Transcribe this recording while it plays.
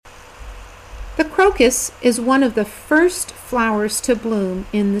The crocus is one of the first flowers to bloom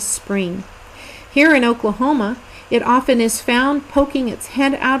in the spring. Here in Oklahoma, it often is found poking its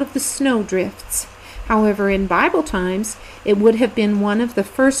head out of the snow drifts. However, in Bible times, it would have been one of the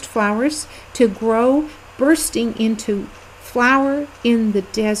first flowers to grow, bursting into flower in the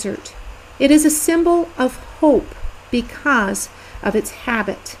desert. It is a symbol of hope because of its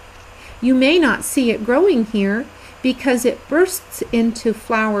habit. You may not see it growing here because it bursts into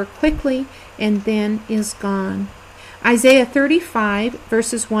flower quickly and then is gone. Isaiah 35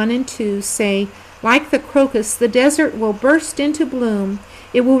 verses 1 and 2 say, "Like the crocus, the desert will burst into bloom.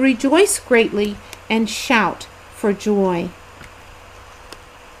 It will rejoice greatly and shout for joy."